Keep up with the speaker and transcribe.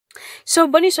So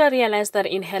Boniswa realized that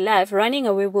in her life, running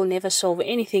away will never solve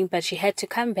anything, but she had to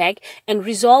come back and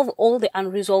resolve all the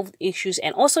unresolved issues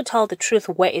and also tell the truth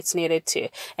where it's needed to.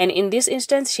 And in this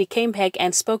instance, she came back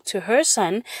and spoke to her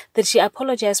son that she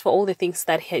apologized for all the things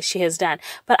that she has done.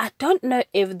 But I don't know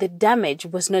if the damage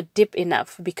was not deep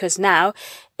enough, because now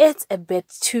it's a bit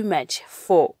too much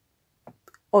for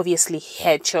obviously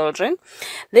her children.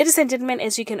 Ladies and gentlemen,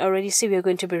 as you can already see, we are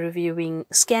going to be reviewing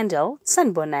Scandal.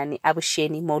 Sanbonani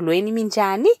abusheni molweni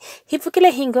minjani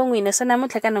hipfukile hingongwina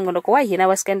sanamutlha ka nongonoko wa hina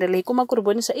wa Scandal hi kuma ku ri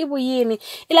bonisa i vuyini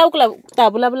i lava ku ta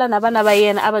vulavula na vana va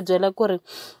yena a va byela ku ri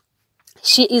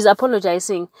she is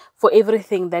apologizing for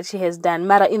everything that she has done.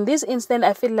 Mara in this instant,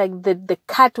 I feel like the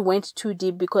cut went too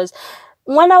deep, because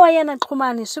n'wana wa yena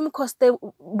Xhumani swi mu coste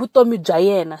vutomi bya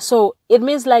yena. So it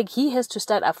means like he has to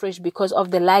start afresh because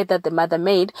of the lie that the mother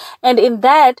made, and in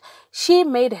that she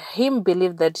made him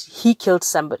believe that he killed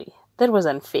somebody. That was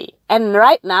unfair. And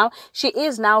right now she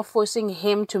is now forcing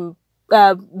him to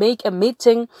make a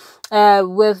meeting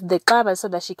with the Kaba so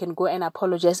that she can go and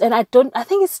apologize. And I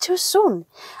think it's too soon.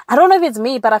 I don't know if it's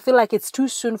me, but I feel like it's too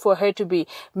soon for her to be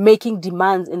making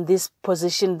demands in this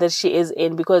position that she is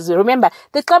in. Because remember,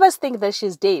 the Kabas think that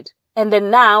she's dead. And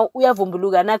then now,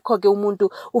 uyavumbuluka nakho ke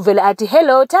umuntu uvele athi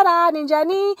hello tada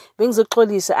ninjani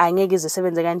bengizoxolisa angeke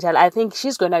izisebenze kanjalo. I think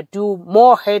she's gonna do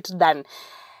more hurt than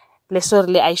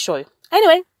lesorle I show you.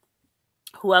 Anyway,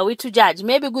 who are we to judge?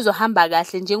 Maybe kuzohamba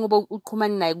kahle njengoba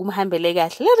uqhumani naye kumhambele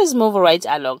kahle. Let us move right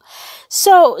along.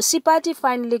 So Sipati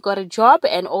finally got a job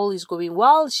and all is going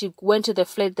well. She went to the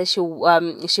flat that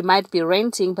she might be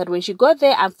renting, but when she got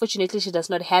there, unfortunately she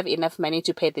does not have enough money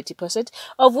to pay the deposit,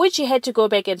 of which she had to go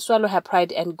back and swallow her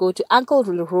pride and go to Uncle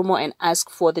Lerumo and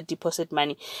ask for the deposit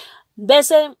money.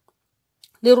 Bese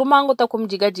Lerumo ngota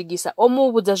kumjigajigisa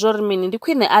omubuza jori mini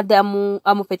ndikwine ade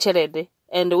amu pechelede.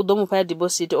 And Udomu paid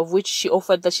deposit, of which she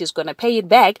offered that she's going to pay it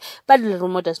back, but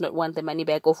Lerumo does not want the money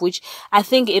back, of which I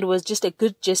think it was just a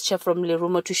good gesture from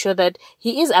Lerumo to show that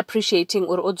he is appreciating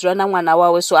so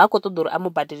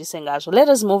let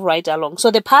us move right along.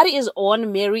 So the party is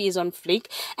on, Mary is on fleek,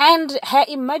 and her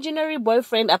imaginary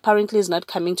boyfriend apparently is not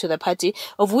coming to the party,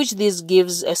 of which this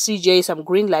gives CJ some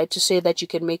green light to say that you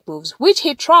can make moves, which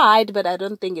he tried, but I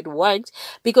don't think it worked,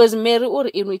 because Mary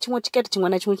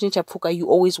you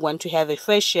always want to have a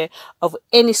fair share of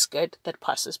any skirt that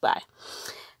passes by.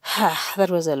 That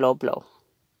was a low blow.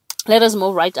 Let us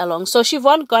move right along. So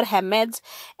Siobhan got her meds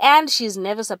and she's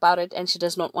nervous about it, and she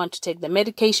does not want to take the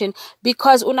medication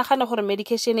because medication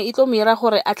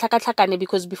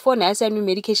because before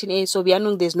medication so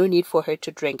there's no need for her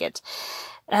to drink it.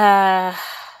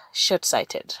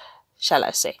 Short-sighted, shall I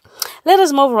say. Let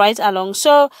us move right along.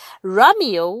 So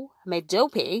Romeo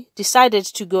Medope decided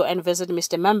to go and visit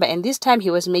Mr. Mamba, and this time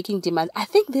he was making demands. I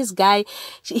think this guy,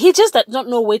 he just does not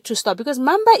know where to stop, because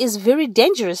Mamba is very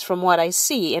dangerous from what I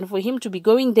see, and for him to be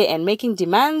going there and making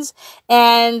demands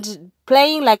and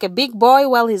playing like a big boy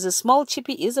while he's a small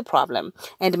chippy is a problem.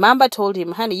 And Mamba told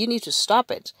him, honey, you need to stop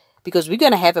it, because we're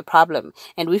going to have a problem.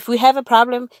 And if we have a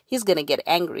problem, he's going to get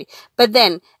angry. But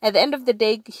then, at the end of the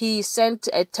day, he sent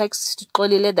a text to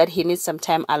Kolile that he needs some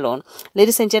time alone.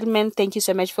 Ladies and gentlemen, thank you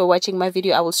so much for watching my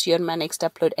video. I will see you on my next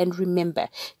upload. And remember,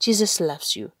 Jesus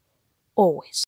loves you. Always.